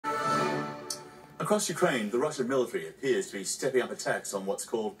Across Ukraine, the Russian military appears to be stepping up attacks on what's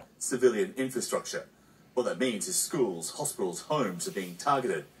called civilian infrastructure. What that means is schools, hospitals, homes are being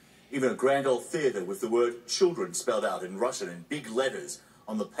targeted. Even a grand old theatre with the word children spelled out in Russian in big letters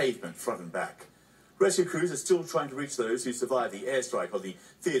on the pavement front and back. Rescue crews are still trying to reach those who survived the airstrike on the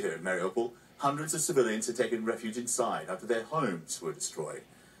theatre in Mariupol. Hundreds of civilians have taken refuge inside after their homes were destroyed.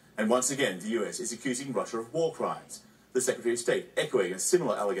 And once again, the US is accusing Russia of war crimes. The Secretary of State echoing a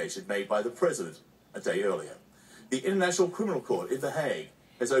similar allegation made by the President a day earlier. The International Criminal Court in The Hague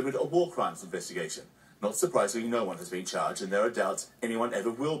has opened a war crimes investigation. Not surprisingly, no one has been charged, and there are doubts anyone ever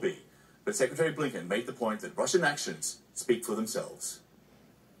will be. But Secretary Blinken made the point that Russian actions speak for themselves.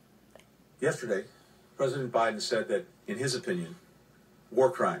 Yesterday, President Biden said that, in his opinion, war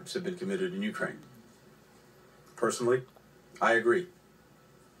crimes have been committed in Ukraine. Personally, I agree.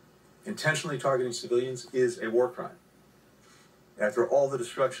 Intentionally targeting civilians is a war crime. After all the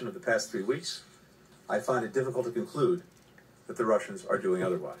destruction of the past 3 weeks, I find it difficult to conclude that the Russians are doing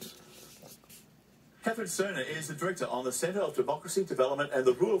otherwise. Catherine Cerner is the director on the Center of Democracy, Development and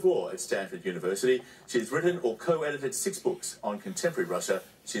the Rule of Law at Stanford University. She's written or co-edited 6 books on contemporary Russia.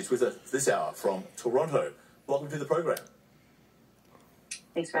 She's with us this hour from Toronto. Welcome to the program.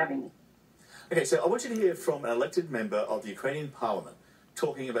 Thanks for having me. Okay, so I want you to hear from an elected member of the Ukrainian parliament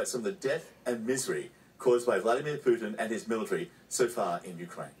talking about some of the death and misery caused by Vladimir Putin and his military so far in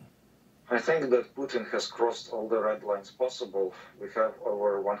Ukraine. I think that Putin has crossed all the red lines possible. We have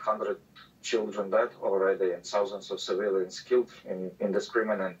over 100 children dead already and thousands of civilians killed in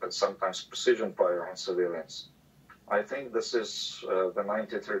indiscriminate but sometimes precision fire on civilians. I think this is the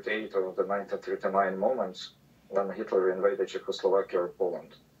 1938 or the 1939 moment when Hitler invaded Czechoslovakia or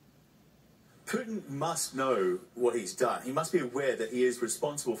Poland. Putin must know what he's done. He must be aware that he is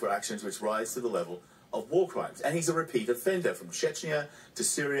responsible for actions which rise to the level of war crimes. And he's a repeat offender from Chechnya to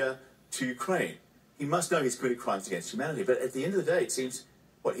Syria to Ukraine. He must know he's committed crimes against humanity. But at the end of the day, it seems,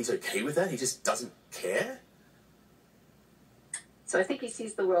 what, he's okay with that? He just doesn't care? So I think he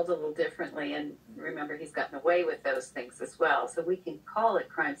sees the world a little differently, and remember, he's gotten away with those things as well. So we can call it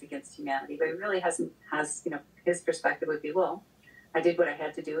crimes against humanity, but he really his perspective would be, well, I did what I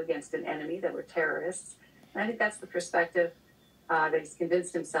had to do against an enemy that were terrorists. And I think that's the perspective that he's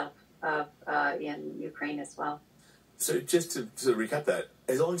convinced himself of in Ukraine as well. So just to recap that,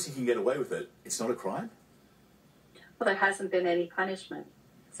 as long as he can get away with it, it's not a crime? Well, there hasn't been any punishment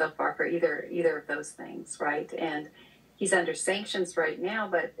so far for either of those things, right? And he's under sanctions right now,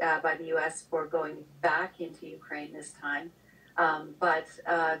 but by the U.S. for going back into Ukraine this time. But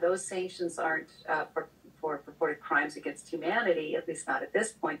those sanctions aren't for purported crimes against humanity, at least not at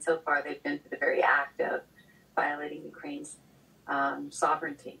this point. So far, they've been for the very act of violating Ukraine's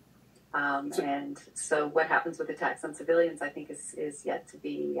sovereignty. And so what happens with attacks on civilians, I think, is yet to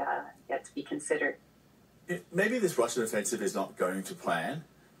be considered. Maybe this Russian offensive is not going to plan,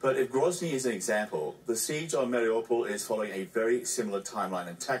 but if Grozny is an example, the siege on Mariupol is following a very similar timeline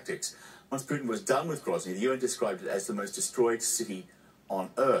and tactics. Once Putin was done with Grozny, the UN described it as the most destroyed city on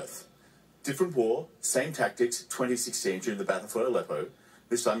earth. Different war, same tactics, 2016 during the battle for Aleppo.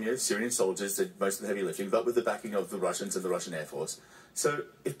 This time, Syrian soldiers did most of the heavy lifting, but with the backing of the Russians and the Russian Air Force. So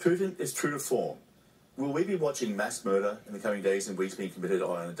if Putin is true to form, will we be watching mass murder in the coming days and weeks being committed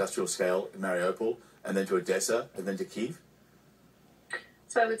on an industrial scale in Mariupol, and then to Odessa, and then to Kyiv?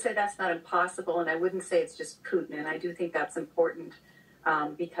 So I would say that's not impossible, and I wouldn't say it's just Putin, and I do think that's important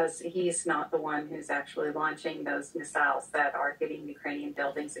because he's not the one who's actually launching those missiles that are hitting Ukrainian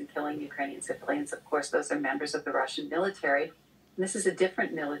buildings and killing Ukrainian civilians. Of course, those are members of the Russian military. And this is a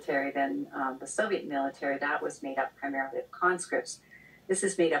different military than the Soviet military. That was made up primarily of conscripts. This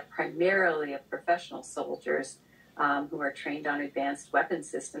is made up primarily of professional soldiers who are trained on advanced weapon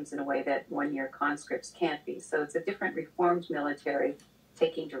systems in a way that one-year conscripts can't be. So it's a different reformed military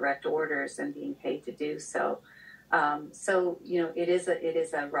taking direct orders and being paid to do so. It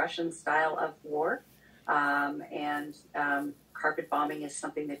is a Russian style of war, and carpet bombing is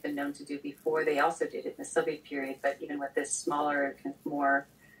something they've been known to do before. They also did it in the Soviet period, but even with this smaller, more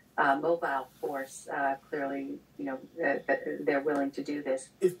mobile force, clearly, they're willing to do this.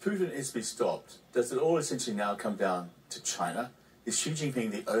 If Putin is to be stopped, does it all essentially now come down to China? Is Xi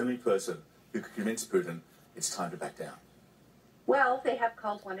Jinping the only person who could convince Putin it's time to back down? Well, they have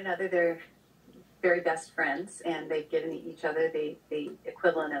called one another their very best friends, and they've given each other the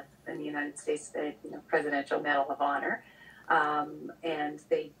equivalent of, in the United States, the Presidential Medal of Honor. And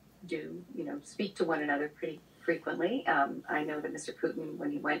they do, speak to one another pretty frequently. I know that Mr. Putin,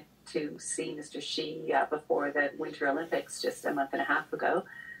 when he went to see Mr. Xi before the Winter Olympics just a month and a half ago,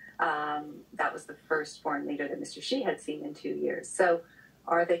 that was the first foreign leader that Mr. Xi had seen in 2 years. So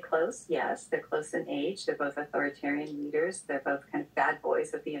Are they close? Yes, they're close in age. They're both authoritarian leaders. They're both kind of bad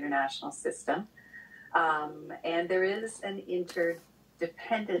boys of the international system. And there is an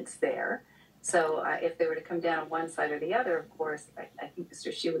interdependence there. So if they were to come down on one side or the other, of course, I think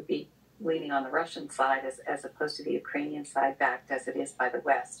Mr. Xi would be leaning on the Russian side as opposed to the Ukrainian side, backed as it is by the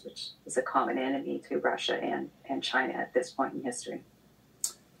West, which is a common enemy to Russia and China at this point in history.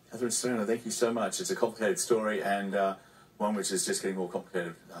 Catherine Stoner, thank you so much. It's a complicated story and one which is just getting more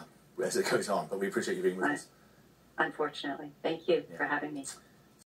complicated as it goes on. But we appreciate you being with us. Unfortunately. Thank you for having me.